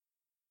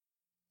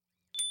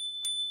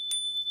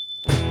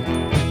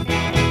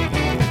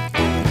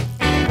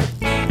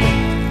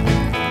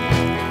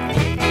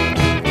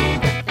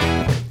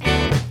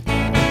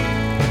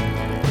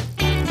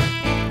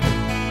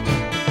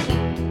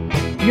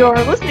You're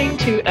listening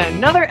to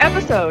another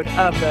episode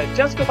of the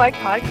Just Go Bike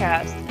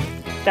podcast.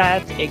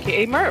 That's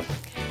AKA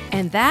Murph.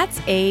 And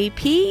that's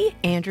AP,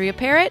 Andrea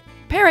Parrott,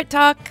 Parrott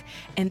Talk.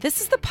 And this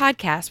is the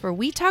podcast where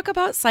we talk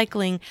about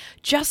cycling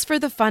just for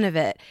the fun of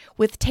it,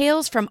 with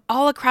tales from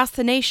all across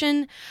the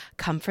nation.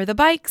 Come for the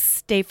bikes,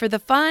 stay for the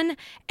fun,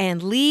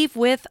 and leave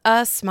with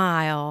a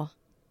smile.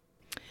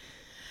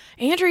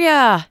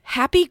 Andrea,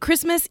 happy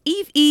Christmas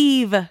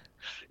Eve.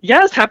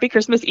 Yes, happy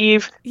Christmas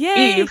Eve.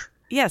 Yay. Eve.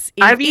 Yes,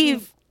 I've Eve.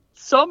 eaten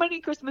so many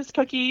Christmas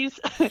cookies.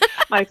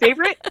 My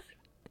very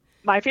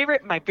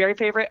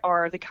favorite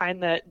are the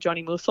kind that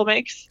Joni Mussel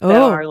makes that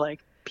are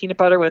like peanut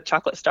butter with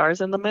chocolate stars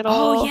in the middle.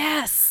 Oh,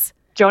 yes.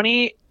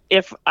 Joni,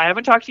 if I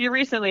haven't talked to you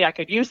recently, I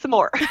could use some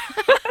more.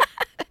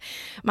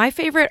 My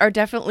favorite are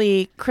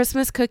definitely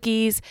Christmas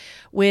cookies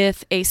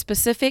with a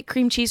specific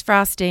cream cheese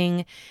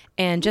frosting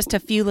and just a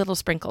few little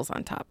sprinkles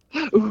on top.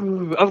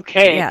 Ooh,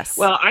 okay. Yes.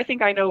 Well, I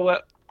think I know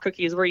what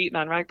cookies we're eating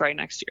on RAGBRAI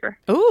next year.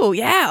 Ooh,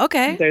 yeah,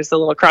 okay. There's a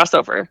little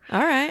crossover. All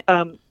right.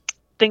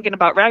 Thinking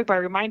about RAGBRAI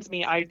reminds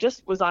me, I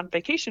just was on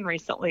vacation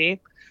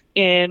recently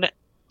in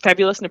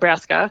fabulous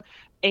Nebraska,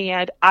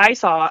 and I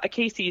saw a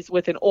Casey's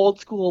with an old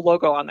school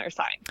logo on their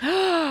sign.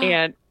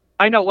 And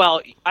I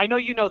know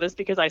you know this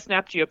because I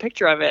snapped you a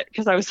picture of it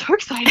because I was so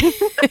excited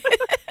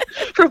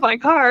for my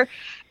car.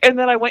 And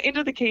then I went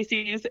into the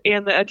Casey's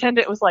and the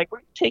attendant was like, "Were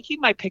you taking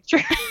my picture?"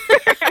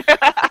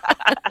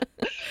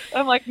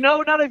 I'm like,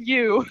 "No, not of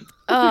you.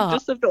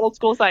 Just of the old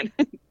school sign."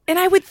 And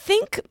I would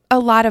think a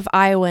lot of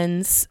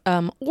Iowans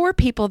or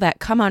people that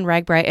come on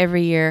RAGBRAI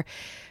every year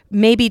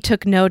maybe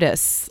took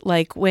notice,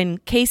 like when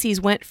Casey's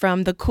went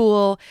from the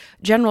cool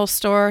general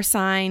store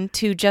sign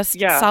to just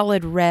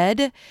solid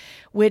red,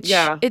 which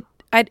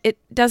it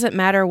doesn't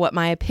matter what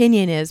my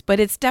opinion is, but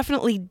it's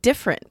definitely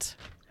different.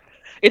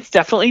 It's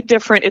definitely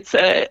different. It's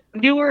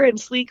newer and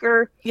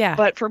sleeker. Yeah.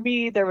 But for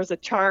me, there was a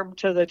charm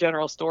to the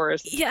general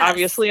stores. Yes.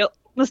 Obviously,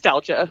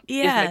 nostalgia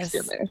is mixed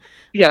in there.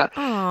 Yeah.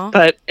 Aww.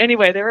 But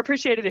anyway, they're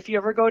appreciated. If you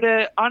ever go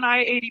to on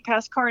I-80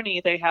 past Kearney,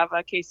 they have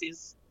a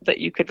Casey's that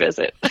you could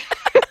visit.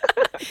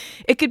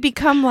 It could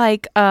become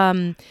like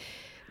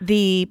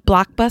the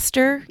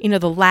Blockbuster,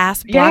 the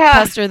last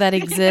Blockbuster that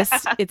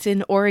exists. It's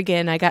in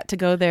Oregon. I got to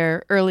go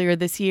there earlier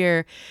this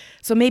year.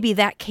 So maybe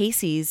that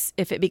Casey's,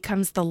 if it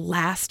becomes the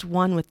last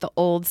one with the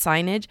old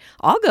signage,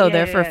 I'll go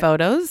there for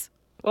photos.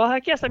 Well,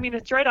 heck yes. I mean,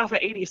 it's right off of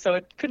 80, so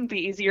it couldn't be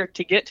easier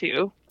to get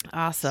to.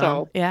 Awesome.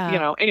 So,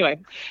 anyway,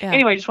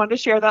 just wanted to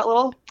share that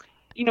little,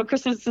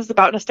 Christmas is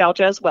about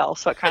nostalgia as well.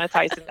 So it kind of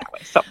ties in that way.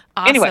 So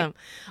awesome. Anyway.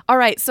 All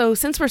right. So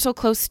since we're so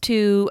close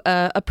to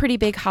a pretty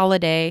big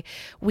holiday,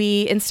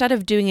 we, instead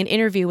of doing an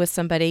interview with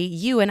somebody,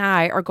 you and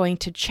I are going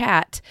to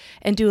chat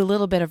and do a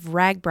little bit of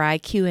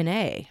RAGBRAI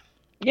Q&A.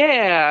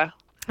 Yeah.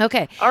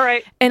 Okay. All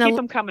right. And keep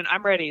them coming.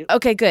 I'm ready.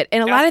 Okay, good.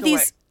 And a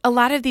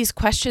lot of these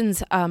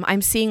questions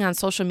I'm seeing on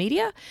social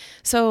media.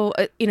 So,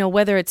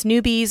 whether it's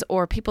newbies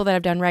or people that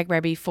have done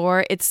RAGBRAI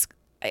before,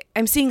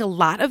 I'm seeing a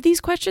lot of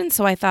these questions.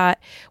 So I thought,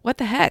 what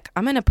the heck?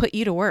 I'm going to put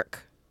you to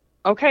work.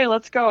 Okay,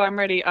 let's go. I'm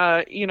ready.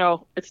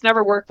 It's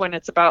never work when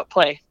it's about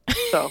play.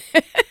 So,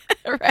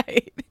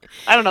 right.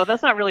 I don't know.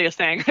 That's not really a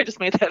saying. I just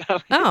made that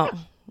up. Oh,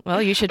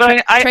 well, you should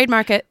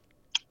trademark it.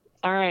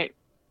 All right.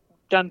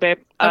 Done, babe.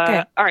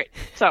 Okay. All right.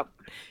 So.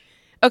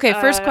 Okay,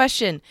 first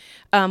question.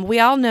 We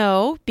all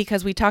know,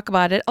 because we talk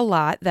about it a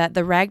lot, that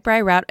the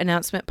RAGBRAI route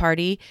announcement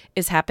party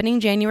is happening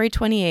January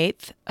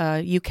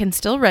 28th. You can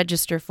still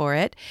register for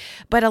it.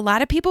 But a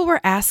lot of people were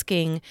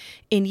asking,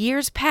 in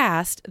years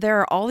past, there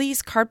are all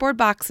these cardboard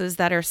boxes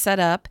that are set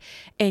up,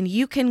 and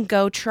you can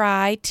go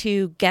try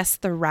to guess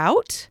the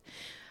route.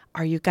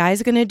 Are you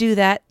guys going to do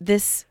that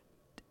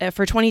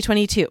for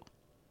 2022?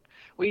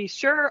 We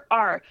sure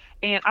are.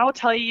 And I'll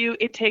tell you,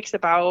 it takes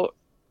about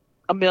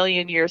a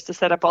million years to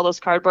set up all those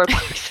cardboard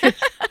boxes.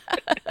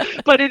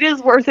 But it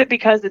is worth it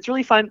because it's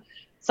really fun.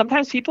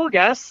 Sometimes people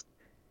guess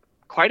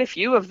quite a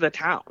few of the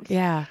towns.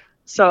 Yeah.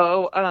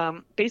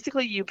 So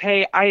basically you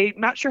pay, I'm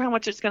not sure how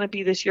much it's going to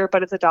be this year,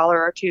 but it's $1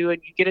 or $2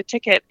 and you get a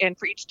ticket. And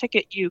for each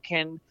ticket, you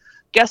can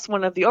guess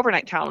one of the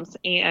overnight towns.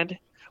 And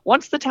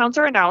once the towns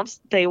are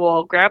announced, they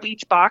will grab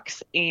each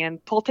box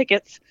and pull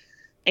tickets.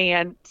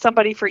 And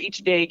somebody for each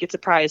day gets a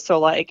prize. So,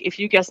 like, if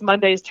you guess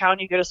Monday's town,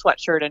 you get a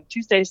sweatshirt, and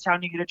Tuesday's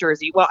town, you get a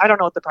jersey. Well, I don't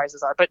know what the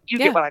prizes are, but you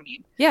get what I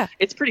mean. Yeah.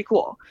 It's pretty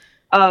cool.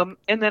 And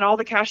then all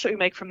the cash that we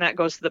make from that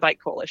goes to the Bike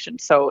Coalition.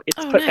 So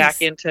it's put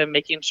back into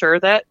making sure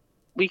that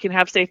we can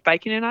have safe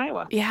biking in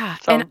Iowa. Yeah.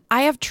 So, and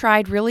I have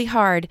tried really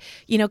hard,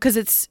 because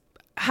it's,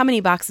 how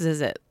many boxes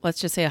is it? Let's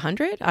just say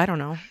 100? I don't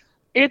know.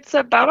 It's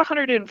about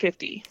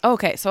 150.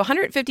 Okay, so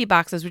 150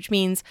 boxes, which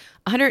means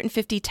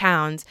 150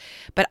 towns.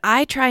 But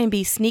I try and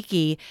be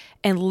sneaky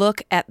and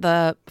look at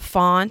the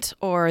font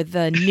or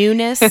the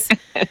newness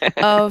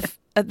of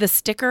the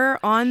sticker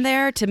on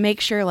there to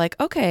make sure, like,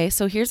 okay,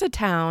 so here's a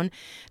town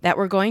that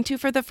we're going to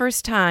for the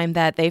first time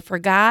that they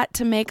forgot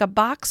to make a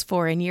box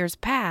for in years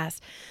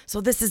past.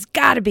 So this has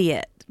got to be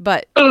it.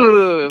 But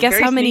guess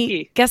how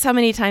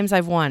many times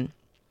I've won?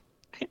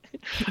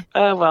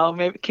 Well,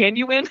 maybe can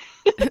you win?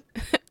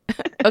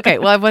 Okay,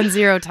 well, I've won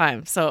 0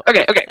 times, so.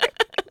 Okay.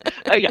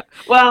 Yeah.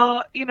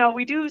 Well,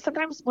 we do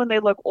sometimes when they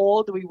look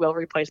old, we will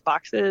replace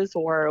boxes,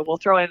 or we'll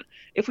throw in,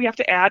 if we have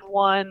to add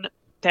one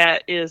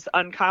that is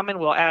uncommon,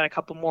 we'll add a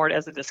couple more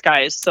as a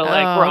disguise. So we're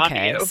on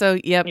to you. So,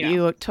 yep,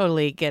 you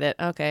totally get it.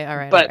 Okay. All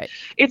right. But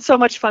it's so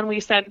much fun. We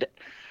send,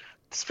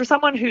 for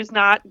someone who's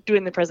not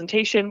doing the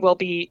presentation, we'll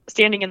be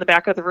standing in the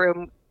back of the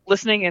room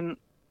listening and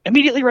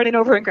immediately running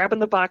over and grabbing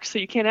the box, so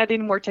you can't add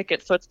any more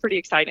tickets. So it's pretty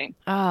exciting.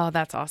 Oh,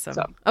 that's awesome.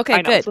 So, okay, I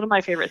know, good. It's one of my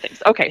favorite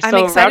things. Okay, so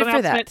I'm excited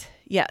for that.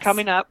 Yes.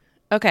 Coming up.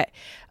 Okay.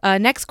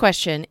 Next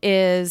question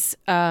is,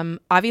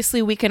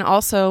 obviously we can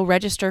also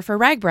register for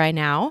RAGBRAI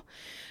now.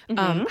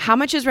 How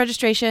much is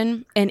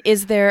registration, and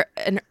is there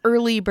an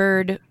early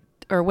bird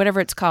or whatever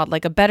it's called,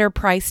 like a better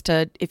price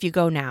if you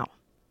go now?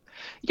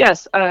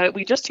 Yes,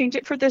 we just changed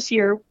it for this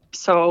year.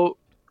 So,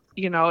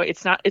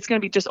 it's going to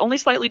be just only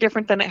slightly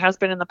different than it has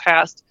been in the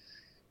past.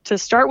 To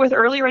start with,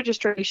 early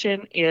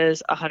registration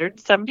is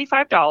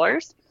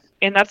 $175,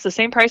 and that's the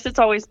same price it's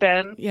always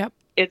been. Yep.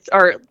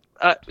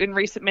 In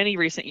many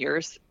recent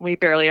years, we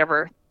barely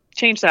ever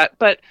change that.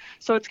 But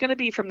so it's going to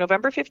be from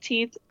November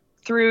 15th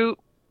through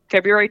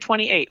February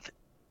 28th.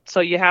 So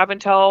you have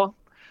until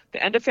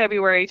the end of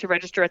February to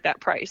register at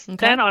that price. Okay.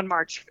 Then on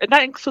March,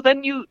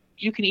 then you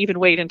can even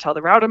wait until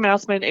the route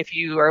announcement if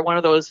you are one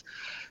of those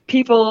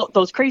people,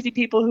 those crazy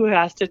people who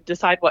has to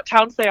decide what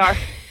towns they are.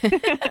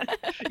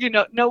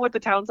 know what the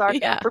towns are.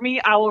 Yeah. For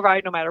me, I will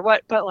ride no matter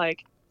what. But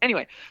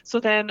anyway, so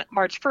then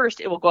March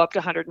 1st, it will go up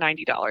to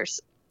 $190.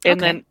 And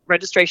then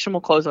registration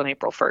will close on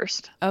April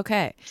 1st.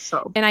 Okay.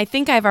 So, and I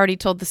think I've already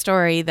told the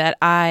story that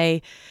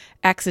I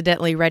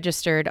accidentally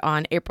registered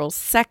on April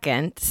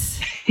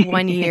 2nd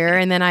one year.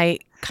 And then I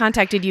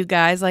contacted you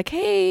guys like,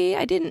 hey,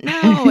 I didn't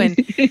know. And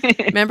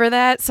remember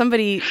that?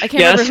 Somebody, I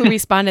can't remember who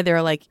responded. They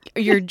were like,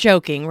 you're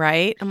joking,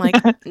 right? I'm like,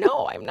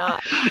 no, I'm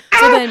not.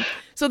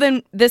 So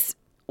then this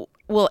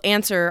I'll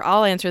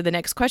answer the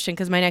next question,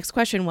 because my next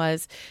question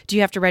was, do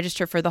you have to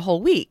register for the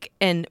whole week?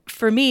 And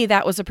for me,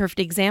 that was a perfect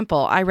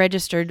example. I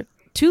registered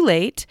too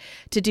late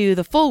to do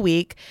the full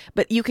week,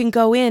 but you can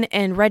go in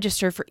and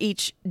register for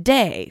each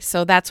day.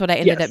 So that's what I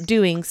ended up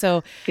doing.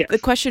 So the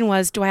question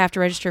was, do I have to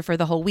register for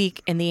the whole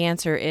week? And the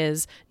answer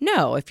is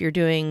no. If you're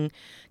going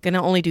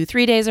to only do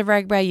 3 days of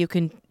RAGBRAI, you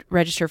can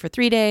register for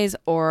 3 days,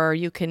 or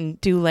you can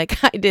do like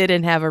I did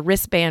and have a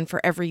wristband for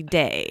every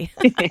day.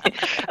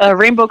 A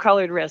rainbow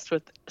colored wrist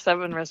with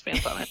 7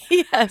 wristbands on it.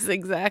 Yes,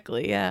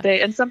 exactly. Yeah.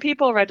 And some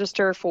people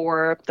register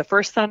for the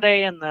first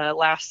Sunday and the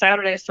last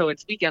Saturday, so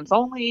it's weekends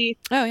only.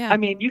 Oh yeah. I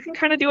mean, you can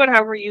kind of do it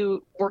however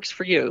works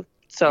for you.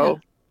 So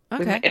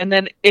okay. And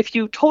then if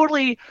you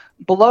totally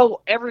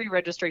blow every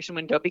registration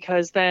window,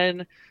 because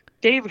then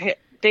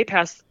Day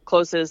Pass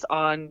closes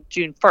on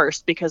June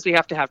 1st, because we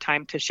have to have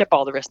time to ship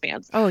all the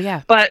wristbands. Oh,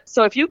 yeah. But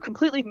so if you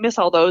completely miss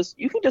all those,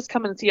 you can just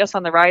come and see us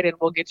on the ride, and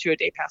we'll get you a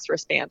Day Pass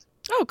wristband.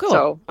 Oh, cool.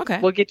 So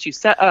we'll get you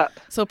set up.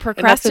 So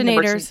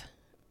procrastinators.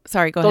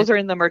 Sorry, go ahead. Those are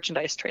in the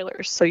merchandise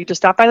trailers. So you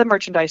just stop by the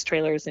merchandise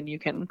trailers and you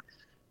can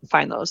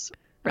find those.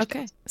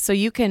 Okay. So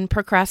you can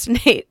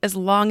procrastinate as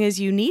long as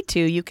you need to.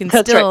 You can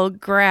still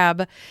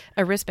grab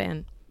a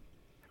wristband.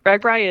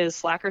 RAGBRAI is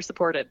Slacker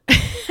supported.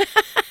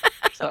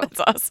 So.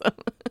 That's awesome.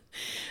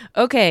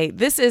 Okay.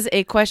 This is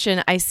a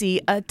question I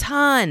see a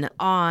ton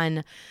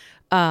on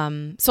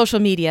social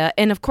media.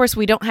 And of course,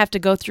 we don't have to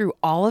go through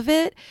all of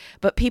it,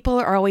 but people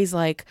are always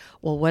like,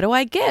 well, what do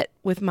I get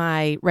with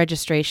my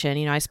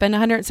registration? I spend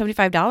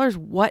 $175.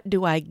 What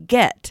do I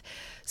get?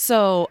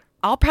 So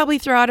I'll probably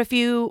throw out a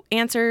few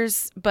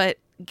answers, but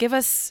give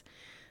us,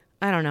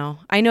 I don't know.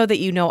 I know that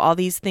you know all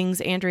these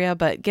things, Andrea,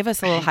 but give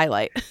us a little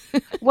highlight.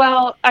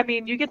 Well, I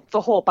mean, you get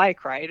the whole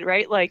bike ride,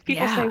 right? Like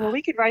people say, well,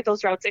 we could ride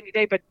those routes any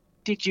day, but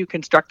did you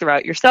construct the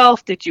route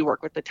yourself? Did you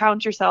work with the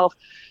towns yourself?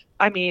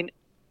 I mean,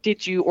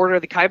 did you order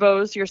the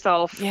kaibos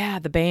yourself? Yeah,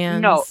 the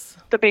bands. No,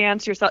 the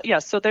bands yourself.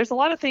 Yes. So there's a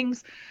lot of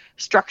things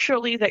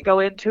structurally that go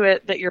into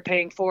it that you're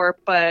paying for.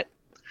 But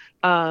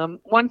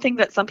one thing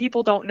that some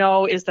people don't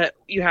know is that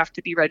you have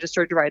to be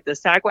registered to ride the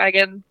SAG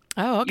wagon.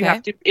 Oh, okay. You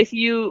have to, if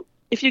you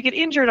get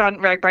injured on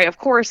RAGBRAI, of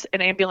course,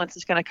 an ambulance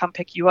is going to come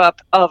pick you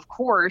up. Of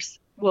course,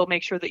 we'll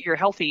make sure that you're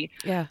healthy.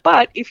 Yeah.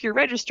 But if you're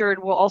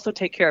registered, we'll also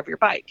take care of your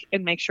bike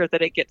and make sure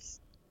that it gets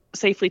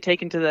safely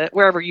taken to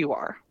wherever you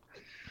are.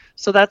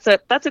 So that's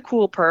a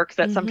cool perk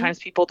that sometimes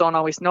people don't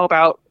always know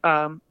about.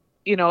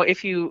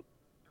 If you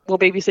will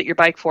babysit your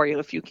bike for you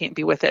if you can't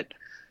be with it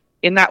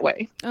in that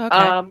way.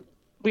 Okay.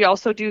 We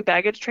also do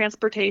baggage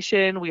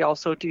transportation. We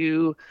also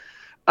do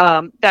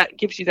that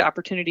gives you the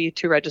opportunity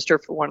to register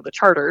for one of the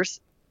charters,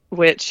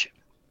 which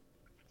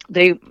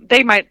they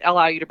might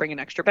allow you to bring an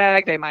extra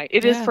bag.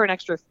 It is for an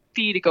extra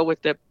fee to go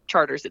with the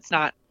charters. It's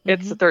not.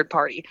 It's a third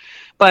party,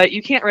 but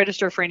you can't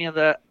register for any of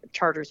the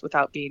charters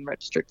without being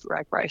registered for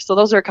RAGBRAI. So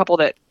those are a couple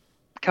that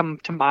come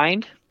to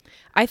mind.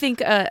 I think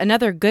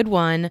another good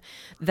one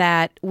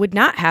that would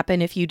not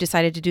happen if you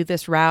decided to do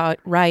this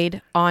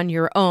ride on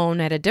your own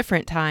at a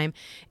different time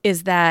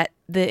is that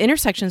the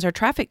intersections are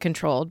traffic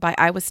controlled by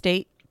Iowa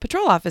State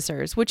patrol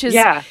officers, which is,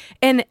 Yeah.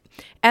 and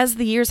as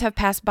the years have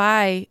passed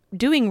by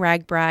doing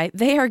RAGBRAI,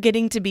 they are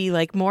getting to be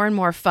like more and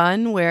more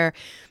fun, where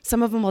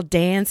some of them will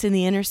dance in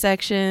the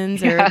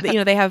intersections, or,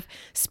 they have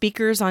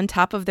speakers on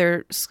top of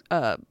their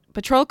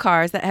patrol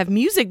cars that have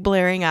music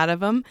blaring out of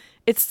them.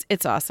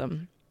 It's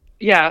awesome.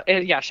 Yeah.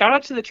 Shout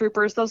out to the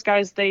troopers. Those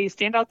guys, they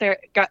stand out there,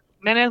 got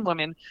men and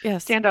women,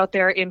 stand out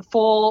there in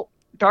full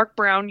dark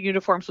brown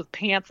uniforms with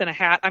pants and a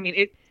hat. I mean,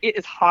 it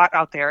is hot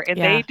out there, and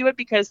they do it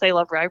because they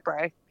love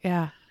RAGBRAI.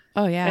 Yeah.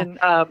 Oh yeah. And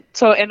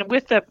and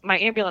with my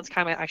ambulance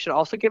comment, I should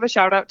also give a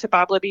shout out to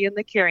Bob Libby and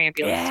the Care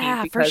Ambulance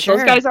team, because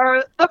those guys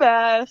are the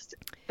best.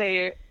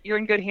 You're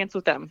in good hands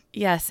with them.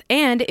 Yes.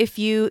 And if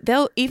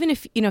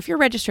if you're a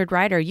registered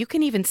rider, you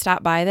can even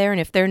stop by there, and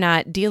if they're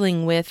not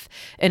dealing with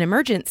an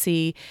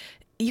emergency,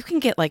 you can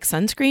get like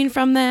sunscreen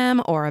from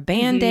them or a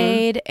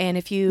Band-Aid. And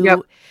if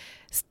you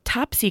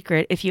top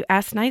secret, if you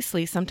ask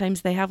nicely,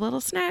 sometimes they have little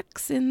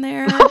snacks in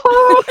there. So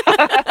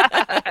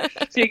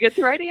you get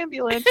the right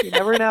ambulance. You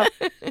never know.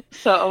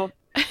 So,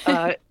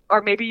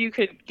 or maybe you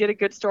could get a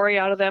good story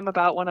out of them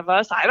about one of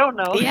us. I don't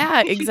know.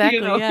 Yeah,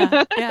 exactly.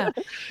 Yeah.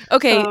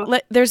 Okay,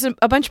 there's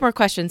a bunch more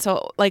questions.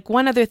 So, like,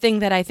 one other thing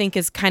that I think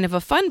is kind of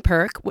a fun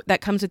perk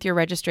that comes with your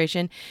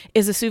registration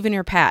is a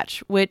souvenir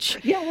patch, which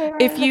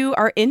if you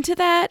are into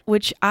that,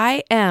 which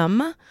I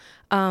am,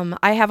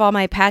 I have all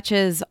my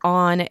patches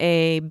on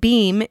a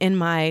beam in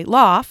my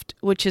loft,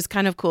 which is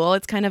kind of cool.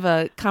 It's kind of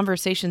a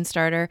conversation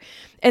starter.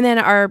 And then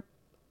our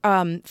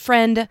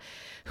friend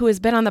who has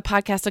been on the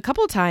podcast a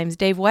couple of times,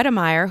 Dave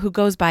Wedemeyer, who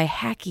goes by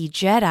Hacky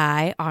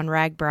Jedi on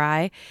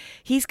RAGBRAI,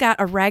 he's got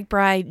a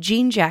RAGBRAI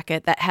jean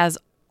jacket that has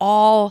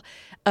all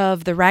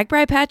of the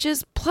RAGBRAI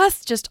patches,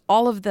 plus just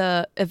all of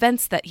the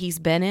events that he's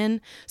been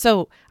in.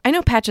 So I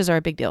know patches are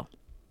a big deal.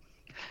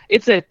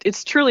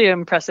 It's truly an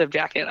impressive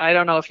jacket. I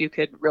don't know if you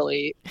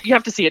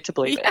have to see it to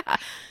believe it.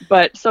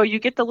 But so you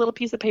get the little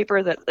piece of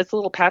paper that it's a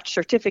little patch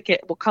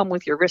certificate will come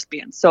with your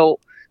wristband. So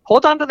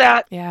hold on to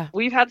that. Yeah.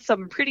 We've had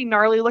some pretty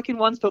gnarly looking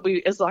ones, but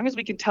as long as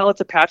we can tell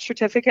it's a patch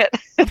certificate,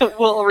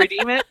 we'll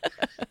redeem it.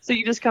 So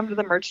you just come to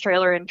the merch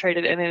trailer and trade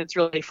it in, and it's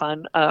really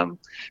fun.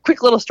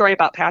 Quick little story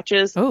about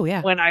patches. Oh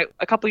yeah. When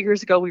a couple of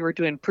years ago, we were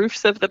doing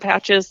proofs of the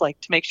patches, like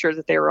to make sure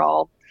that they were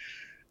all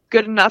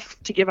good enough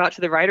to give out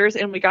to the riders,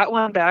 and we got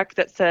one back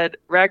that said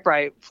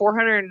RAGBRAI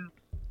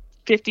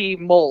 450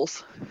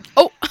 moles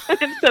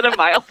instead of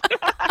miles.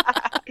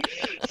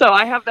 So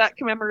I have that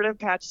commemorative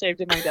patch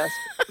saved in my desk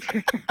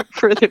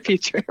for the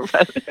future.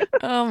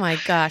 Oh my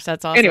gosh,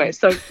 that's awesome. Anyway,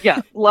 so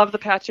love the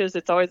patches.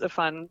 It's always a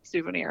fun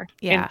souvenir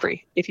and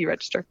free if you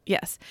register.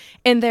 Yes.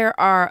 And there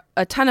are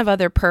a ton of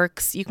other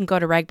perks. You can go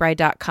to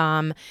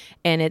ragbrai.com,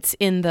 and it's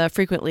in the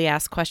frequently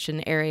asked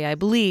question area, I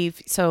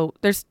believe. So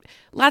there's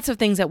lots of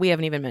things that we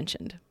haven't even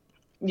mentioned.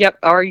 Yep.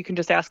 Or you can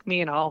just ask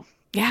me and I'll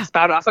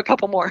spout off a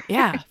couple more.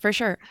 Yeah, for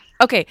sure.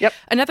 Okay. Yep.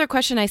 Another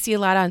question I see a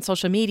lot on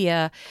social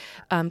media,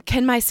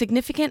 can my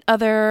significant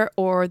other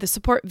or the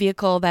support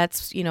vehicle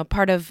that's,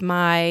 part of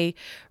my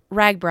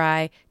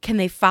RAGBRAI, can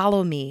they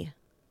follow me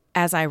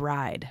as I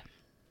ride?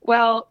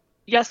 Well,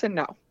 yes and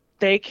no.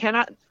 They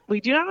cannot. We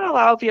do not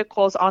allow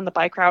vehicles on the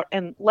bike route.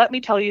 And let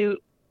me tell you,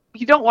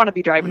 you don't want to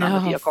be driving on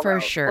the vehicle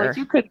route. For sure. Like,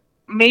 you could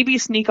maybe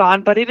sneak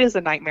on, but it is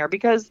a nightmare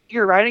because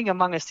you're riding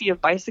among a sea of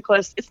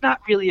bicyclists. It's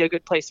not really a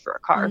good place for a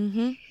car.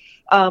 Mm-hmm.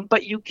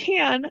 But you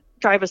can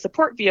drive a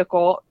support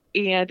vehicle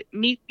and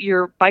meet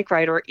your bike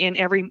rider in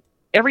every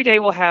day.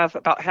 We'll have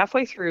about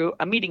halfway through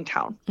a meeting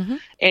town,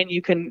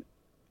 and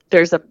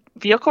there's a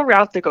vehicle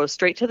route that goes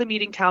straight to the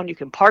meeting town. You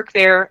can park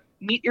there,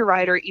 meet your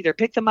rider, either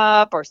pick them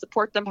up or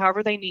support them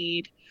however they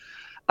need.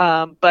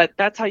 But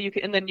that's how you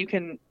can, and then you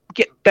can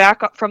get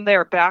back up from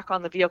there, back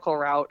on the vehicle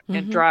route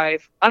and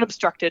drive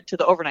unobstructed to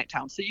the overnight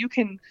town. So you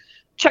can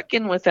check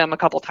in with them a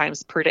couple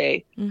times per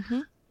day.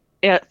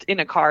 In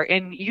a car,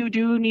 and you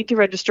do need to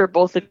register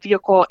both the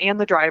vehicle and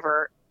the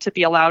driver to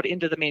be allowed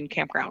into the main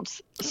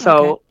campgrounds.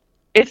 So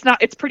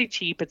it's pretty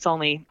cheap. It's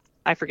only,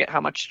 I forget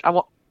how much.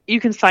 You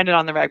can find it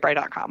on the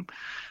ragbrai.com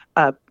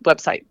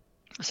website.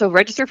 So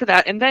register for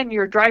that, and then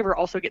your driver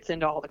also gets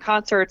into all the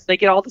concerts. They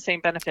get all the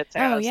same benefits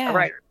as a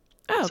rider.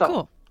 Oh,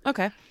 cool.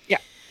 Okay. Yeah.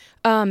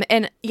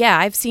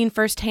 I've seen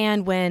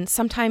firsthand when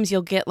sometimes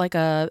you'll get like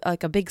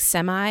a big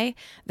semi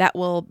that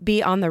will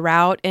be on the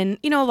route, and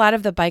a lot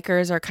of the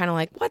bikers are kind of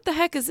like, what the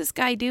heck is this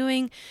guy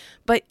doing?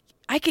 But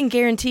I can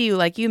guarantee you,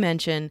 like you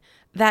mentioned,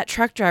 that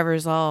truck driver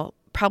is all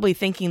probably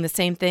thinking the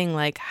same thing,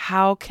 like,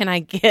 how can I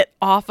get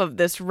off of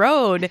this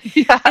road?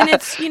 And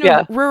it's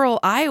rural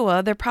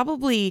Iowa. They're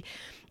probably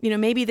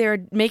maybe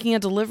they're making a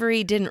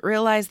delivery, didn't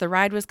realize the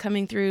ride was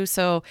coming through.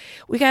 So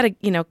we got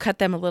to, cut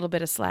them a little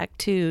bit of slack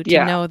too,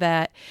 to know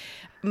that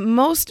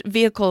most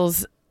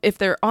vehicles, if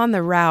they're on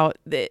the route,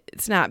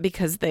 it's not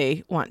because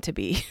they want to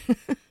be.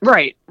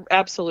 Right.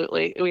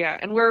 Absolutely. Yeah.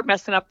 And we're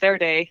messing up their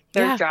day,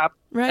 their job,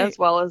 as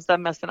well as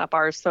them messing up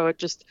ours. So it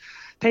just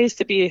pays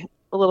to be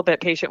a little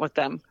bit patient with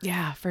them.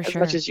 Yeah, for as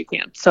sure. As much as you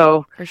can.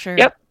 So for sure.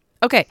 Yep.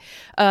 Okay.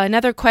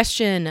 Another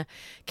question.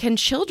 Can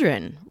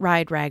children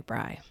ride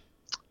RAGBRAI?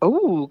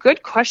 Oh,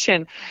 good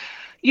question.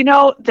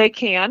 They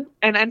can.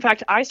 And in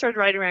fact, I started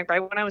riding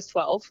RAGBRAI when I was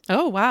 12.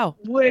 Oh, wow.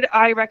 Would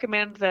I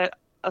recommend that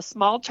a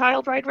small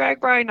child ride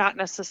RAGBRAI? Not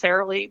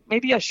necessarily.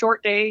 Maybe a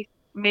short day,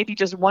 maybe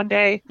just one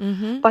day.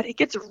 Mm-hmm. But it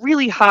gets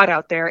really hot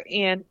out there.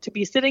 And to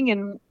be sitting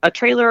in a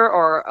trailer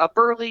or a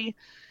burley,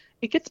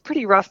 it gets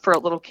pretty rough for a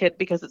little kid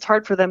because it's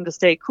hard for them to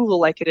stay cool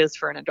like it is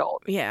for an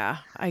adult. Yeah,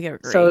 I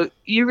agree. So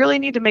you really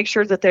need to make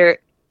sure that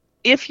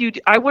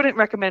I wouldn't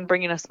recommend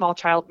bringing a small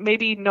child,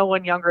 maybe no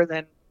one younger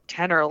than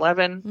 10 or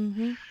 11.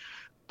 Mm-hmm.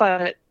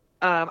 But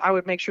I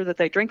would make sure that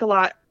they drink a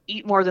lot,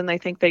 eat more than they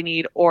think they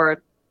need,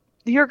 or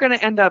you're going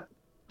to end up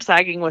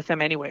sagging with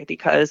them anyway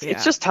because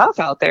it's just tough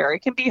out there. It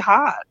can be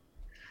hot.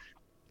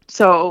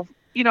 So,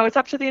 it's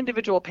up to the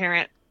individual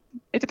parent.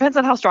 It depends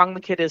on how strong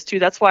the kid is, too.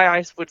 That's why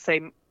I would say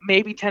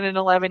maybe 10 and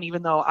 11,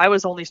 even though I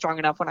was only strong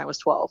enough when I was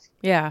 12.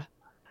 Yeah.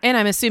 And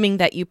I'm assuming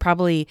that you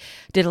probably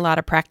did a lot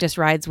of practice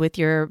rides with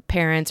your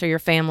parents or your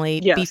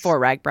family before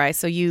RAGBRAI.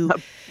 So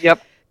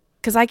Yep.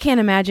 Because I can't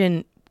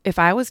imagine if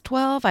I was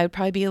 12, I would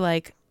probably be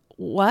like,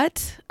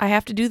 what? I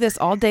have to do this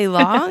all day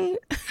long?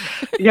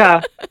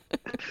 Yeah.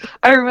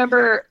 I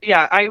remember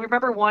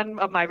one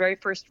of my very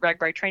first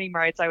RAGBRAI training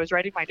rides. I was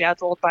riding my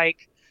dad's old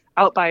bike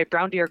out by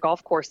Brown Deer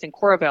Golf Course in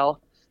Coralville,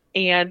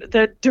 and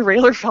the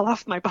derailleur fell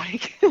off my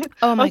bike.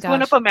 Oh my I was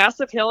going up a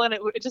massive hill, and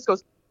it just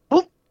goes,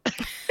 boop.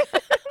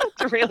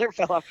 Derailleur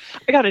fell off.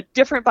 I got a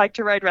different bike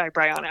to ride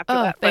RAGBRAI on after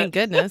that. Thank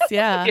goodness.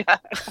 Yeah.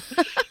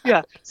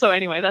 Yeah. So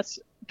anyway, that's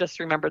just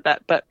remembered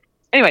that. But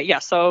anyway, yeah.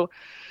 So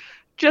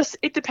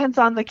it depends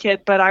on the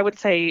kid, but I would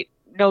say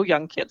no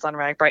young kids on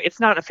RAGBRAI. It's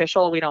not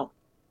official. We don't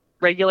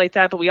regulate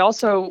that, but we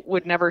also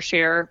would never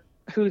share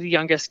who the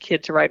youngest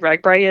kid to ride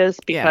RAGBRAI is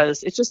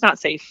because it's just not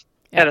safe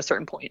at a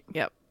certain point.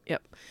 Yep.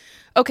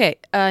 Okay.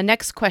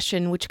 Next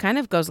question, which kind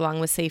of goes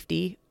along with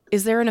safety.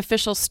 Is there an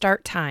official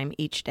start time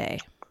each day?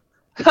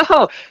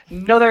 Oh,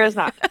 no, there is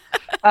not.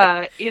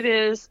 It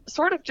is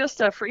sort of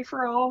just a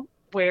free-for-all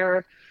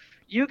where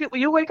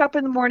you wake up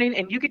in the morning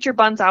and you get your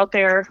buns out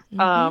there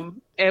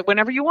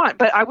whenever you want.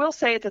 But I will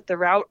say that the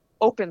route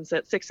opens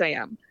at 6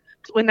 a.m.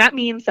 When that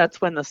means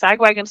that's when the SAG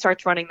wagon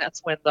starts running.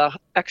 That's when the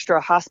extra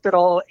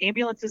hospital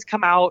ambulances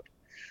come out.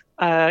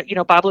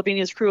 Bob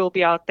Lavinia's crew will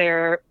be out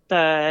there.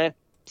 The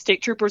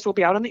state troopers will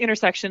be out on the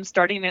intersection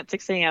starting at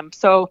 6 a.m.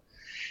 So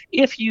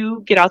if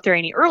you get out there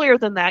any earlier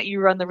than that, you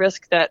run the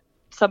risk that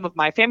some of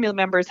my family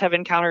members have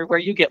encountered where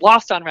you get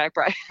lost on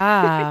RAGBRAI.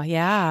 Ah,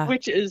 yeah.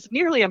 Which is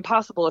nearly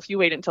impossible if you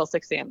wait until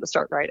 6 a.m. to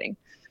start riding.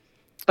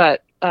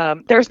 But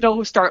there's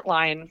no start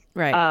line.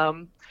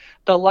 Right.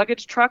 The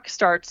luggage truck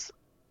starts,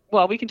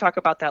 well, we can talk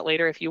about that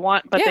later if you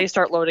want, but they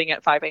start loading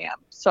at 5 a.m.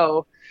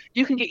 So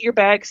you can get your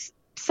bags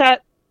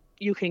set,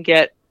 you can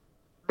get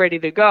ready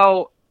to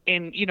go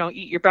and,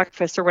 eat your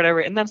breakfast or whatever,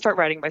 and then start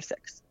riding by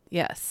 6.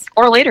 Yes.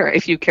 Or later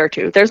if you care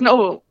to. There's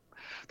no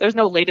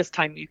latest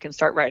time you can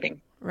start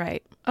riding.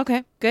 Right.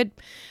 Okay, good.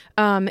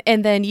 And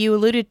then you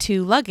alluded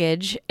to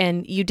luggage,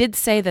 and you did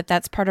say that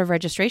that's part of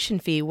registration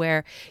fee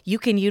where you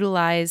can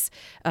utilize,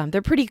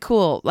 they're pretty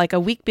cool. Like a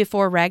week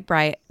before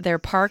RAGBRAI, they're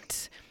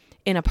parked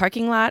in a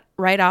parking lot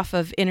right off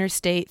of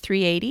Interstate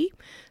 380.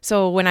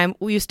 So when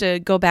we used to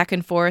go back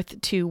and forth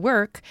to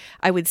work,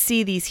 I would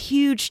see these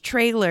huge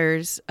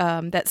trailers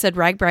that said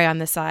RAGBRAI on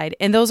the side,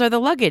 and those are the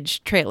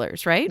luggage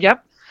trailers, right?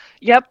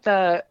 Yep.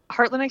 The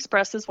Heartland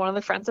Express is one of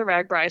the friends of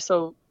RAGBRAI,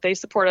 so they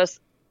support us,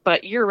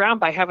 but year-round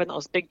by having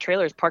those big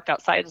trailers parked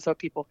outside so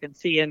people can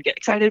see and get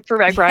excited for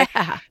RAGBRAI.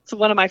 Yeah. It's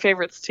one of my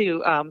favorites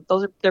too.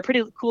 They're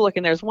pretty cool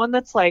looking. There's one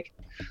that's like,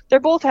 they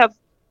both have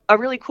a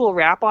really cool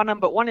wrap on them,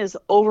 but one is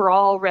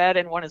overall red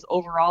and one is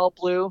overall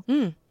blue.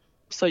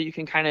 So you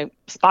can kind of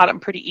spot them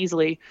pretty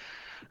easily.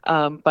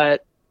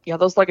 But yeah,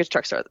 those luggage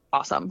trucks are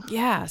awesome.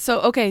 Yeah.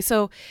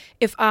 So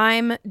if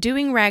I'm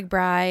doing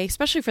RAGBRAI,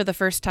 especially for the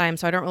first time,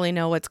 so I don't really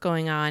know what's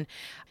going on,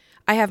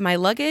 I have my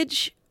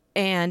luggage,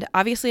 and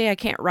obviously I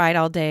can't ride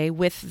all day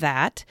with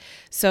that.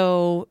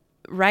 So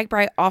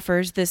RAGBRAI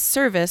offers this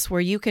service where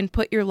you can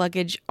put your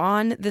luggage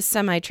on the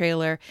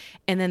semi-trailer,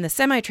 and then the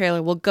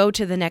semi-trailer will go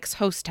to the next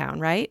host town,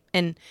 right?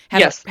 And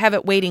have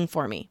it waiting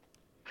for me.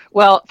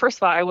 Well, first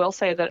of all, I will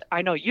say that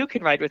I know you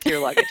can ride with your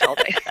luggage all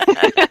day.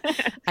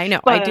 I know.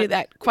 I do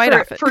that quite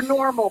often. For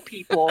normal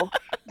people,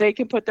 they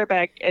can put their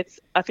bag. It's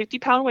a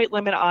 50-pound weight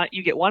limit on it.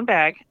 You get one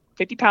bag,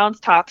 50 pounds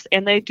tops,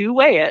 and they do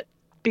weigh it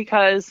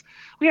because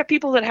we have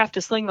people that have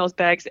to sling those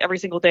bags every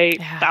single day,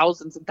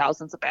 thousands and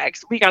thousands of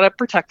bags. We got to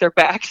protect their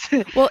bags.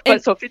 Well,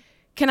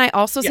 can I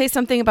also say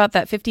something about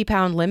that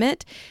 50-pound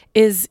limit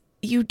is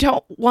you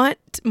don't want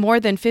more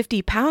than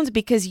 50 pounds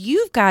because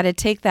you've got to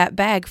take that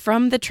bag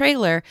from the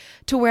trailer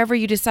to wherever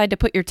you decide to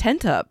put your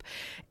tent up.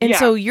 And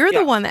so you're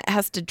the one that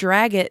has to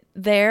drag it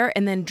there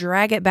and then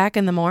drag it back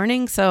in the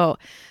morning. So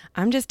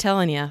I'm just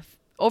telling you,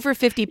 over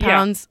 50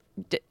 pounds,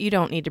 you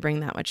don't need to bring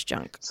that much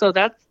junk. So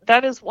that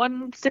is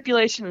one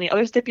stipulation. And the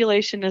other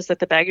stipulation is that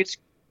the baggage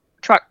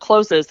truck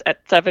closes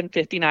at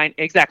 7:59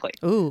 exactly.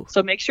 Ooh.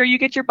 So make sure you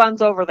get your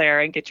buns over there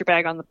and get your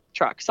bag on the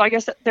truck. So I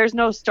guess there's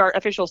no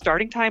official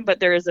starting time, but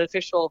there is an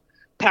official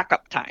pack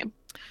up time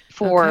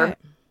for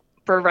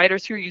for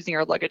riders who are using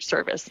our luggage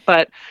service.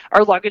 But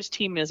our luggage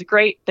team is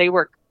great. They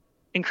work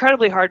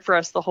incredibly hard for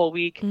us the whole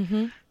week.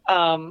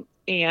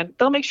 And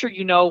they'll make sure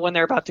you know when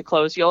they're about to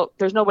close.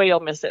 There's no way you'll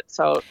miss it.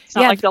 So it's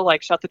not like they'll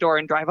like shut the door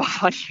and drive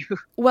off on you.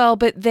 Well,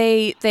 but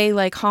they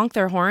like honk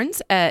their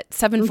horns at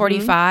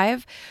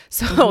 7:45.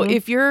 So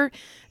if you're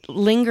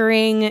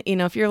lingering,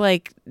 if you're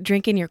like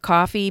drinking your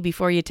coffee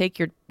before you take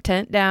your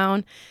tent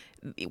down,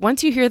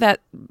 once you hear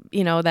that,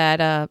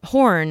 that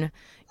horn,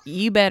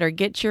 you better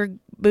get your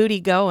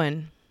booty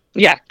going.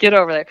 Yeah, get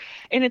over there.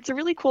 And it's a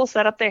really cool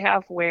setup they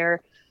have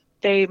where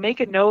they make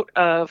a note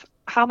of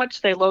how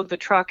much they load the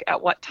truck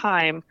at what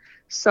time.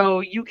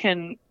 So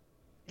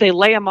they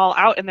lay them all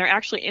out and they're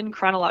actually in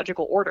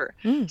chronological order.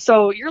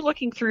 So you're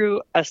looking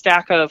through a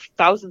stack of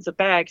thousands of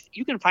bags.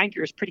 You can find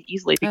yours pretty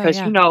easily because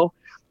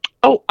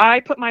I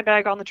put my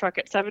bag on the truck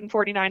at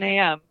 7:49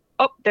 a.m.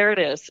 Oh, there it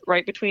is,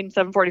 right between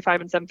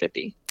 7:45 and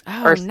 7:50.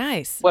 Oh, or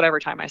nice. Whatever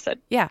time I said.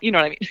 Yeah. You know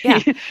what I mean?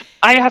 Yeah.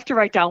 I have to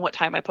write down what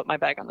time I put my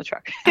bag on the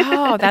truck.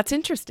 Oh, that's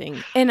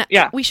interesting. And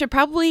we should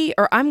probably,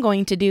 or I'm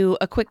going to do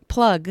a quick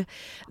plug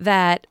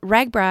that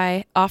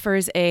RAGBRAI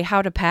offers a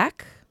how to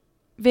pack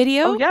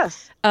video. Oh,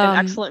 yes.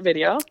 An excellent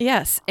video.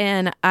 Yes.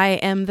 And I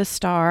am the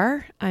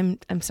star. I'm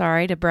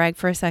sorry to brag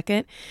for a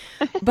second,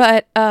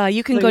 but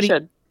you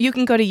can You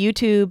can go to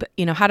YouTube,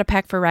 how to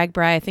pack for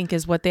RAGBRAI, I think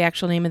is what the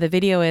actual name of the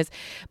video is.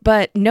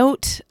 But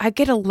note, I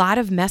get a lot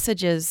of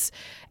messages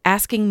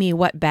asking me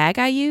what bag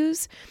I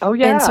use. Oh,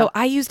 yeah. And so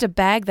I used a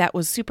bag that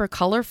was super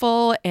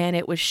colorful and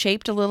it was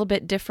shaped a little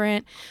bit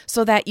different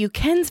so that you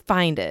can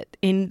find it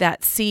in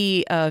that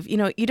sea of, you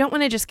don't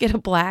want to just get a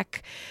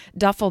black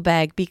duffel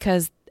bag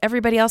because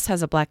everybody else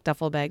has a black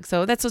duffel bag.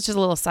 So that's just a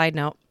little side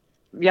note.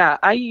 Yeah,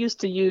 I used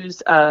to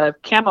use a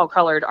camo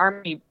colored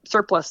Army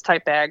surplus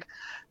type bag.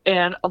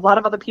 And a lot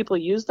of other people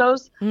use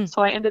those.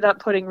 So I ended up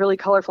putting really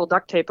colorful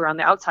duct tape around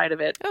the outside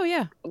of it. Oh,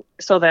 yeah.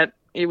 So that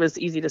it was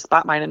easy to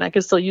spot mine and I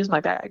could still use my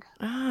bag.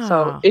 Oh.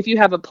 So if you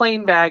have a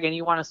plain bag and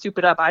you want to soup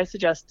it up, I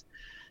suggest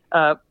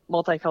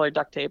multicolored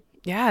duct tape.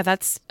 Yeah,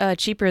 that's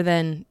cheaper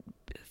than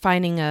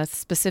finding a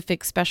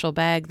specific special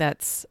bag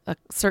that's a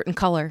certain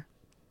color.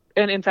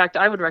 And in fact,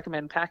 I would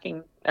recommend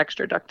packing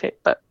extra duct tape.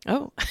 But,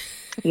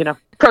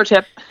 pro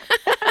tip.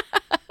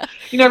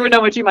 You never know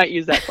what you might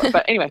use that for.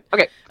 But anyway,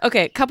 okay.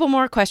 Okay, couple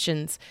more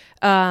questions.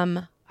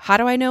 How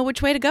do I know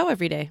which way to go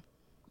every day?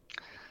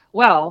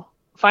 Well,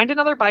 find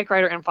another bike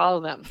rider and follow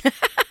them.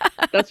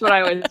 That's what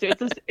I always do.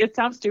 It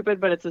sounds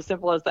stupid, but it's as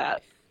simple as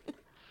that.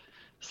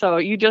 So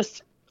you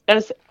just,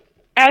 as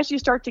you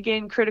start to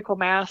gain critical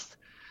mass,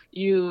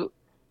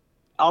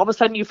 all of a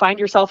sudden you find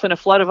yourself in a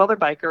flood of other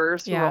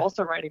bikers who are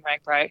also riding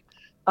RAGBRAI.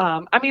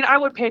 I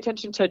would pay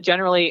attention to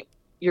generally,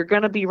 you're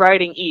going to be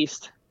riding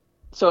east.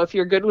 So if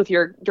you're good with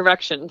your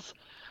directions,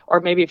 or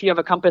maybe if you have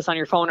a compass on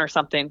your phone or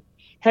something,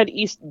 head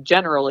east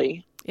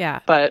generally. Yeah.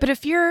 But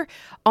if you're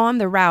on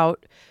the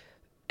route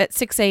at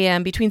 6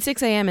 a.m., between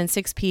 6 a.m. and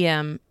 6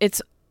 p.m.,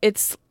 it's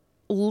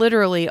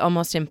literally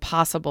almost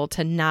impossible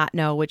to not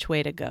know which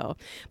way to go.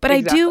 But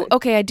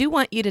exactly. I do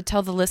want you to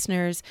tell the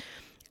listeners,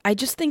 I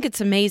just think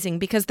it's amazing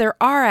because there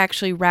are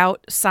actually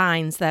route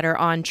signs that are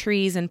on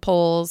trees and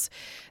poles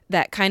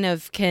that kind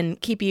of can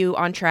keep you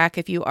on track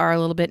if you are a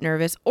little bit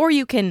nervous, or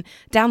you can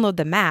download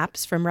the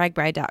maps from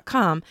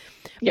ragbrai.com.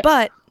 Yes.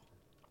 But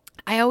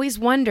I always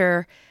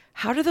wonder,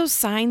 how do those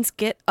signs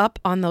get up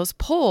on those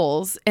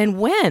poles and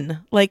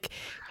when? Like,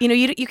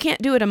 you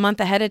can't do it a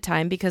month ahead of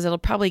time because it'll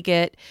probably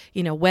get,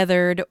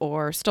 weathered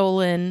or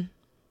stolen.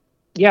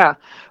 Yeah.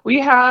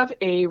 We have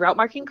a route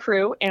marking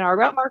crew, and our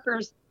route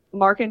markers,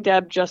 Mark and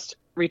Deb, just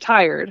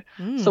retired.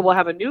 So we'll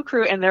have a new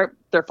crew, and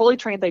they're fully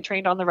trained. They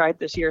trained on the ride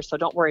this year, so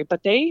don't worry.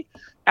 But they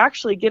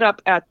actually get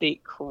up at the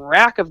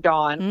crack of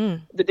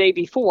dawn the day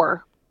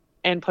before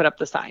and put up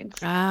the signs.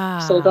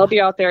 So they'll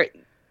be out there,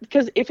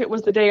 because if it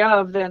was the day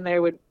of, then they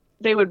would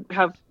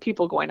have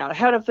people going out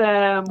ahead of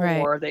them, right,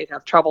 or they'd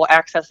have trouble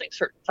accessing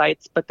certain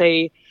sites. But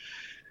they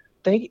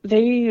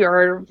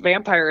are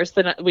vampires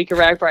the week of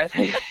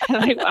RAGBRAI.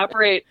 They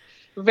operate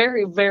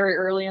very, very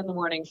early in the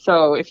morning.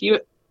 So if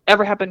you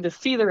ever happen to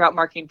see the route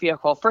marking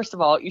vehicle, first of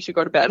all, you should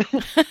go to bed.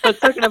 But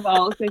second of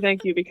all, say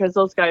thank you, because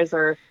those guys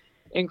are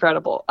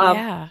incredible.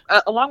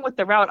 Along with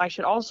the route, I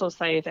should also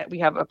say that we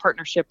have a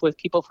partnership with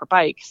People for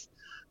Bikes,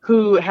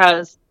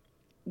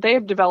 they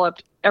have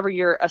developed every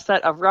year a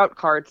set of route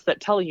cards that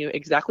tell you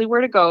exactly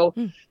where to go,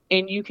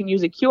 and you can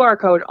use a QR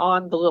code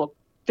on the little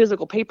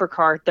physical paper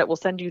card that will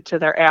send you to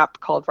their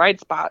app called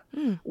RideSpot,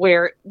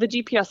 where the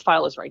GPS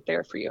file is right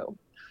there for you.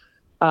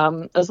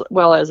 As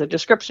well as a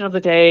description of the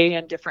day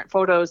and different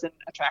photos and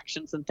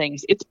attractions and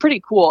things. It's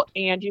pretty cool.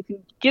 And you can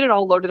get it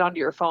all loaded onto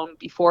your phone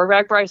before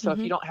RAGBRAI. So if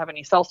you don't have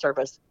any cell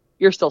service,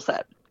 you're still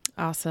set.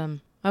 Awesome.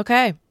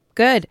 Okay,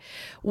 good.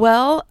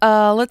 Well,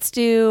 I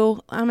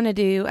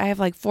have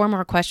like 4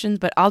 more questions,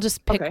 but I'll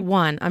just pick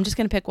one. I'm just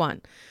going to pick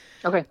one.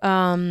 Okay.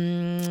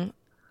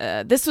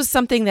 This was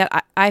something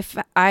that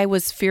I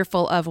was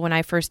fearful of when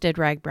I first did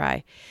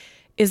RAGBRAI.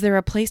 Is there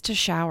a place to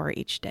shower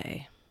each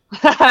day?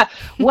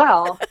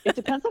 Well, it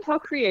depends on how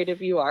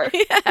creative you are.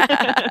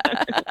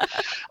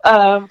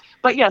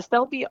 But yes,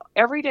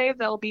 every day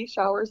there'll be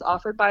showers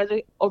offered by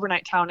the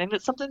overnight town, and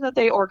it's something that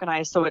they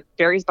organize, so it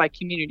varies by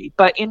community.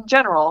 But in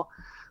general,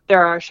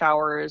 there are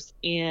showers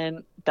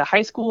in the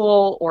high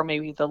school or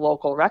maybe the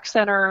local rec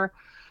center.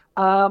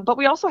 But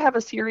we also have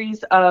a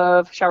series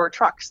of shower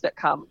trucks that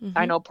come. Mm-hmm.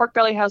 I know Pork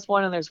Belly has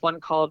one, and there's one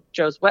called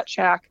Joe's Wet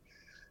Shack.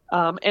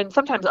 And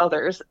sometimes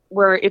others,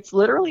 where it's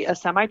literally a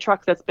semi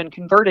truck that's been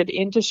converted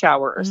into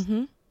showers.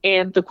 Mm-hmm.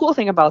 And the cool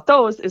thing about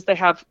those is they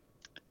have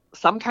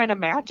some kind of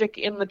magic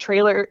in the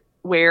trailer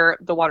where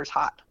the water's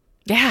hot.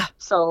 Yeah.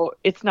 So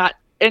it's not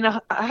in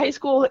a high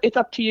school, it's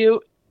up to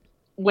you.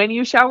 When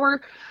you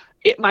shower,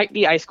 it might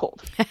be ice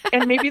cold.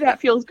 And maybe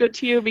that feels good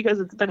to you because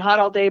it's been hot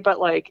all day, but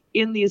like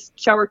in these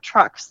shower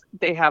trucks,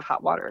 they have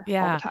hot water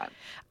all the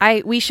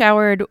time. We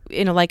showered,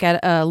 like at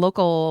a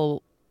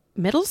local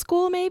middle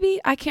school,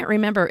 maybe? I can't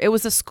remember. It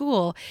was a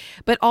school,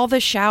 but all the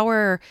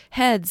shower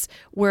heads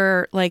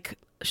were like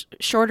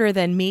shorter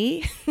than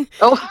me.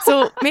 Oh.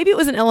 So maybe it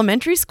was an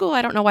elementary school.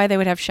 I don't know why they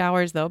would have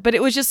showers though, but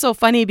it was just so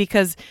funny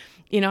because,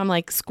 I'm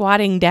like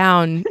squatting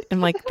down.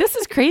 I'm like, this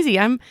is crazy.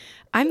 I'm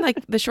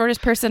like the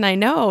shortest person I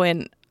know.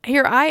 And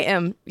here I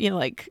am,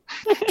 like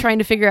trying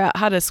to figure out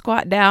how to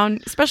squat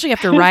down, especially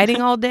after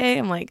riding all day.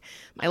 I'm like,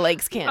 my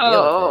legs can't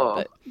deal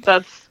with it. But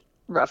that's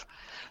rough.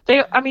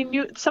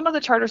 Some of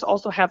the charters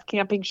also have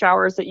camping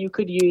showers that you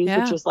could use,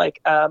 which is like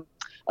a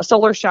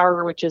solar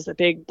shower, which is a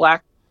big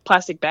black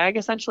plastic bag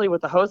essentially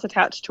with a hose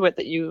attached to it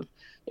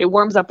it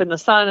warms up in the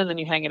sun and then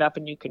you hang it up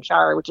and you can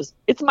shower,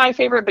 it's my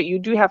favorite, but you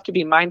do have to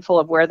be mindful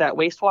of where that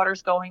wastewater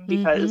is going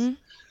because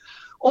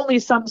only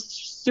some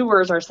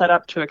sewers are set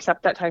up to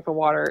accept that type of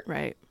water.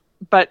 Right.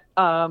 But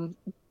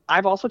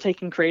I've also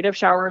taken creative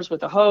showers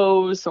with a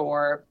hose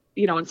or,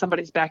 in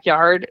somebody's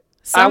backyard.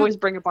 I always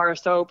bring a bar of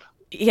soap.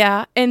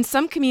 Yeah. And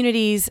some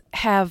communities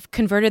have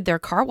converted their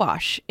car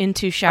wash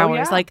into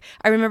showers. Oh, yeah. Like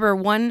I remember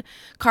one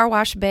car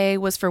wash bay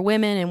was for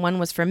women and one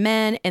was for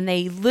men. And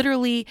they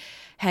literally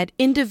had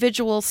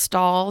individual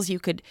stalls. You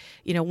could,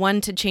 one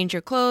to change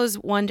your clothes,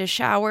 one to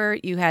shower.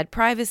 You had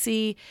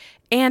privacy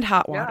and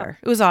hot water.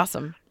 Yeah. It was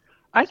awesome.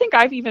 I think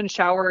I've even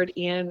showered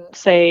in,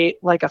 say,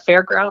 like a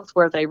fairgrounds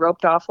where they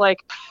roped off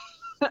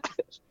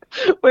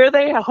where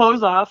they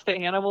hose off the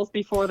animals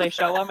before they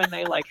show them and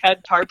they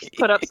had tarps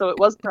put up so it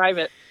was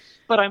private.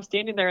 But I'm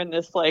standing there in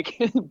this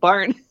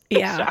barn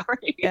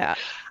showering. Yeah.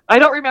 I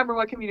don't remember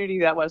what community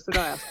that was, so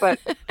don't ask. But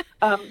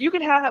you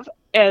can have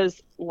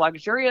as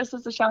luxurious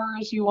as a shower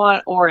as you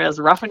want or as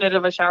roughing it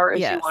of a shower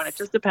as you want. It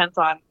just depends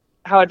on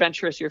how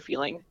adventurous you're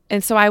feeling.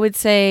 And so I would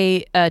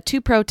say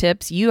 2 pro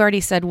tips. You already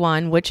said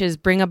one, which is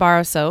bring a bar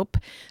of soap,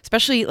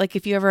 especially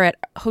if you ever at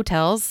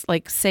hotels,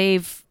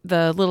 save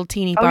the little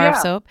teeny bar of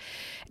soap.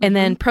 And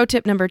then pro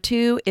tip number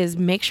 2 is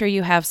make sure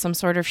you have some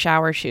sort of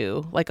shower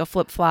shoe, like a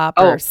flip-flop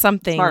or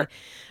something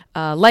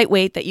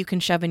lightweight that you can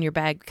shove in your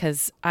bag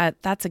because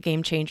that's a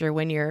game changer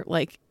when you're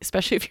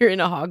especially if you're in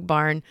a hog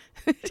barn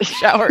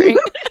showering.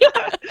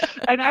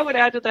 And I would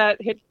add to that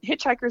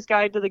Hitchhiker's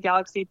Guide to the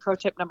Galaxy pro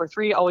tip number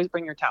 3, always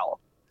bring your towel.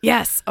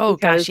 Yes. Oh,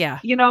 because,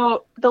 gosh, yeah.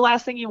 The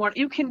last thing you want,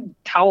 you can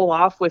towel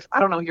off with, I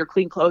don't know, your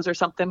clean clothes or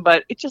something,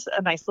 but it's just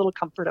a nice little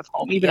comfort of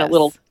home, even a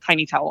little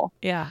tiny towel.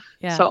 Yeah.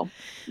 Yeah. So,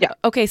 yeah.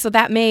 Okay. So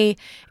that may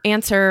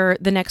answer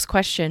the next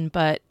question,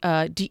 but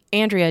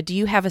Andrea, do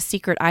you have a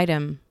secret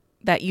item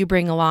that you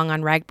bring along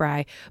on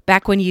RAGBRAI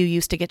back when you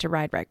used to get to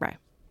ride RAGBRAI?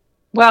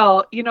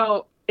 Well,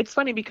 it's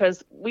funny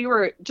because we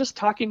were just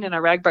talking in a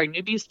RAGBRAI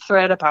newbies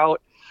thread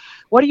about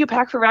what do you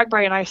pack for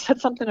RAGBRAI? And I said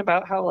something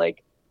about how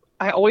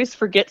I always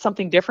forget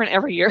something different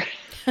every year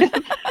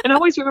and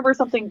always remember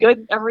something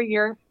good every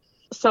year.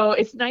 So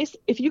it's nice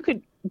if you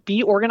could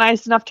be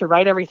organized enough to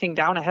write everything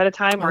down ahead of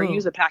time or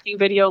use a packing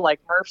video like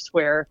Murph's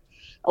where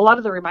a lot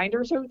of the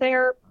reminders are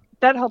there.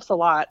 That helps a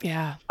lot.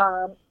 Yeah.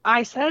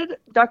 I said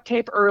duct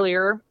tape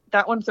earlier.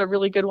 That one's a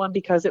really good one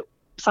because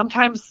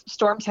sometimes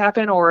storms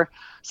happen or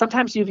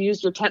sometimes you've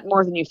used your tent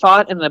more than you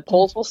thought and the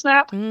poles will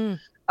snap.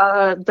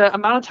 The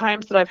amount of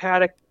times that I've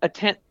had a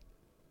tent,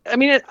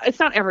 it's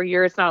not every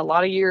year, it's not a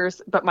lot of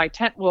years, but my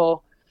tent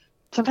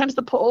sometimes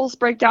the poles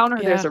break down or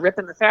there's a rip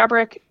in the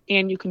fabric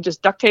and you can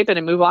just duct tape it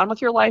and move on with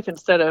your life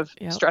instead of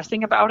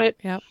stressing about it.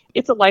 Yep.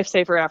 It's a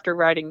lifesaver after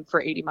riding for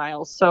 80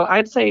 miles. So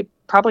I'd say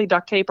probably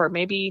duct tape or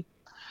maybe,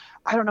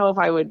 I don't know if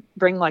I would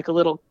bring a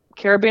little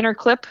carabiner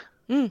clip.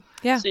 So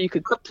you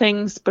could clip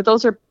things, but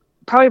those are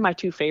probably my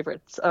 2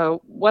 favorites.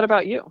 What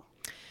about you?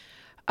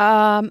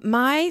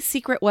 My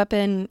secret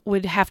weapon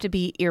would have to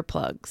be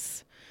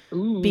earplugs.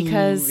 Ooh,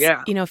 because,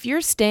 if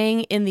you're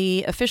staying in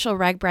the official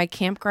RAGBRAI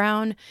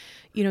campground,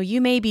 you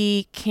may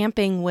be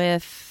camping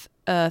with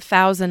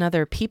 1,000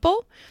 other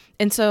people.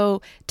 And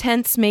so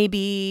tents may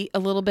be a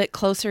little bit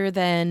closer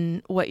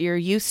than what you're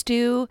used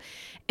to.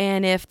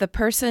 And if the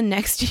person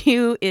next to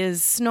you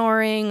is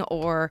snoring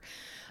or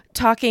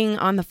talking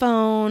on the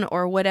phone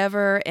or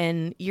whatever,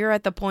 and you're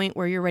at the point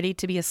where you're ready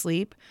to be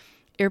asleep,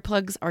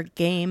 earplugs are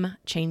game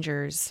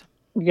changers.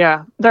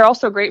 Yeah. They're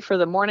also great for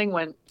the morning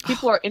when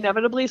people are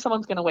inevitably,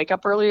 someone's going to wake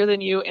up earlier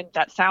than you, and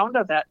that sound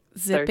of that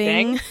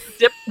Zipping.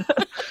 Zip,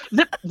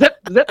 zip, zip,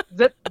 zip,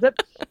 zip, zip,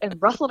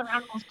 and rustling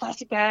around in those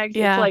plastic bags.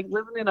 Yeah. It's like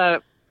living in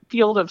a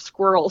field of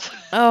squirrels.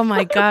 Oh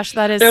my gosh,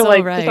 that is They're so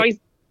like, right. just always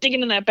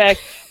digging in that bag.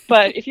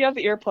 But if you have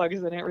the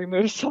earplugs, then it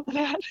removes some of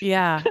that.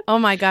 Yeah. Oh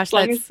my gosh,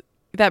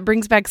 that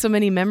brings back so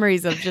many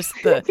memories of just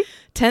the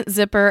tent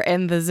zipper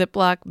and the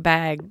Ziploc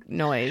bag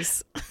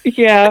noise.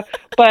 Yeah,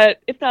 but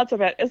it's not so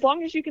bad. As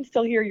long as you can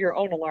still hear your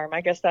own alarm,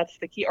 I guess that's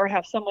the key. Or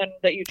have someone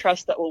that you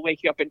trust that will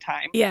wake you up in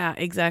time. Yeah,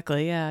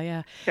 exactly.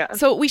 Yeah.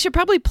 So we should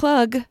probably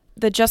plug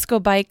the Just Go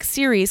Bike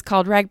series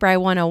called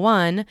RAGBRAI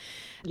 101.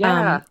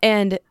 Yeah.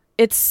 And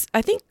it's,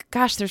 I think,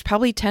 gosh, there's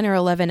probably 10 or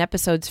 11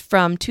 episodes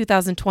from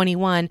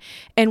 2021.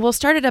 And we'll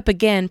start it up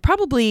again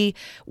probably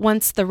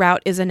once the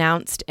route is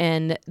announced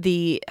and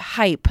the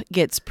hype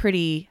gets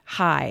pretty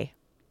high.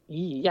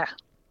 Yeah.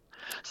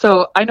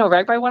 So I know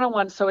RAGBRAI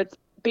 101. So it's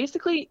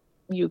basically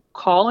you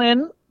call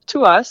in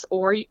to us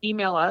or you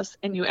email us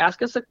and you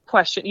ask us a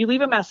question. You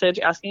leave a message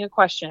asking a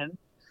question.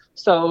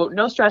 So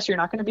no stress. You're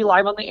not going to be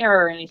live on the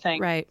air or anything.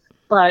 Right.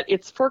 But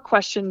it's 4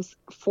 questions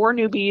for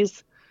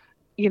newbies.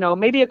 You know,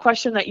 maybe a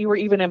question that you were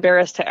even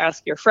embarrassed to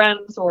ask your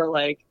friends, or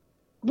like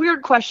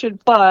weird question,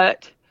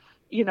 but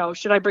you know,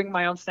 should I bring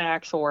my own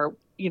snacks, or,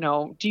 you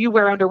know, do you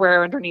wear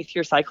underwear underneath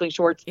your cycling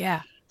shorts?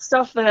 Yeah.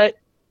 Stuff that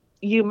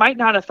you might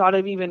not have thought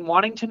of even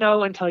wanting to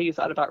know until you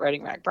thought about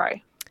writing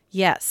RAGBRAI.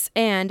 Yes.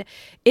 And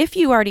if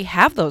you already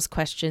have those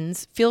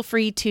questions, feel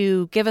free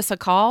to give us a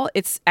call.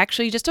 It's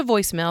actually just a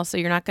voicemail. So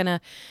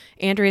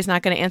Andrea's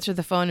not going to answer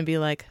the phone and be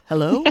like,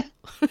 hello?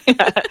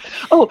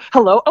 Oh,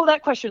 hello. Oh,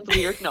 that question's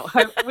weird. No,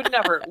 I would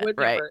never.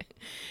 Right.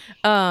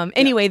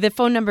 Anyway, the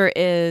phone number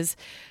is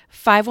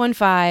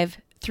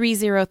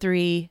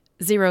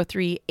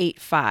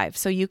 515-303-0385.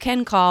 So you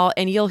can call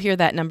and you'll hear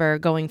that number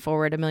going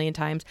forward a million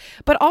times.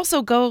 But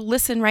also go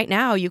listen right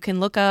now. You can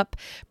look up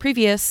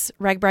previous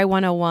RAGBRAI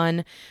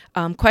 101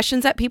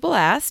 questions that people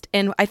asked.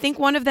 And I think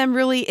one of them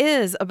really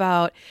is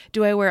about,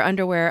 do I wear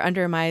underwear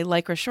under my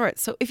Lycra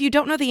shorts? So if you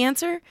don't know the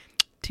answer,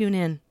 tune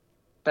in.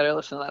 Better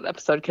listen to that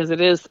episode because it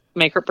is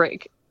make or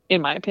break,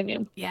 in my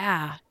opinion.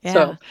 Yeah.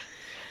 So,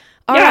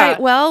 all right.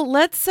 Well,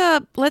 let's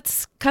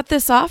cut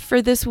this off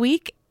for this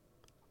week.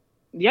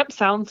 Yep,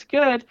 sounds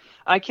good.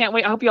 I can't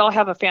wait. I hope you all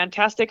have a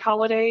fantastic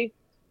holiday.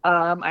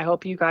 I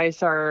hope you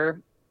guys are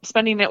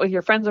spending it with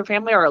your friends or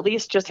family, or at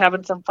least just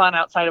having some fun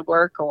outside of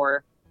work,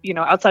 or, you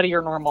know, outside of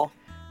your normal.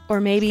 Or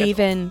maybe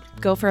even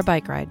go for a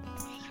bike ride.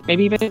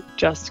 Maybe even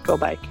just go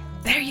bike.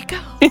 There you go.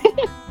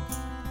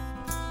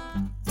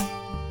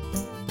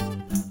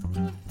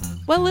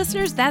 Well,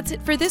 listeners, that's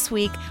it for this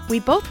week.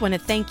 We both want to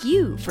thank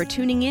you for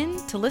tuning in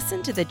to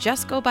listen to the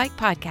Just Go Bike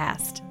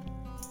podcast.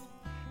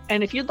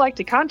 And if you'd like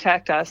to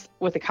contact us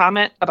with a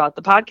comment about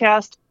the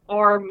podcast,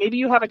 or maybe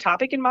you have a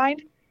topic in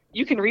mind,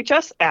 you can reach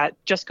us at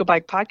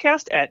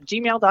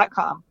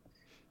justgobikepodcast@gmail.com.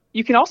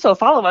 You can also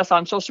follow us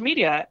on social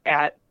media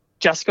at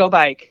Just Go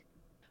Bike.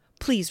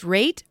 Please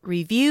rate,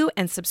 review,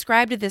 and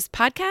subscribe to this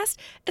podcast,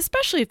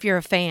 especially if you're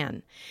a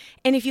fan.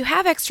 And if you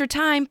have extra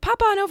time,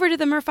 pop on over to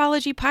the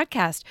Murphology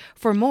podcast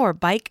for more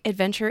bike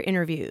adventure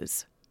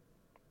interviews.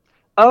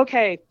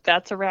 Okay,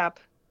 that's a wrap.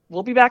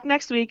 We'll be back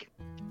next week.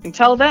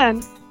 Until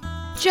then,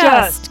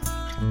 just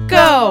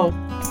go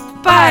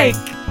bike!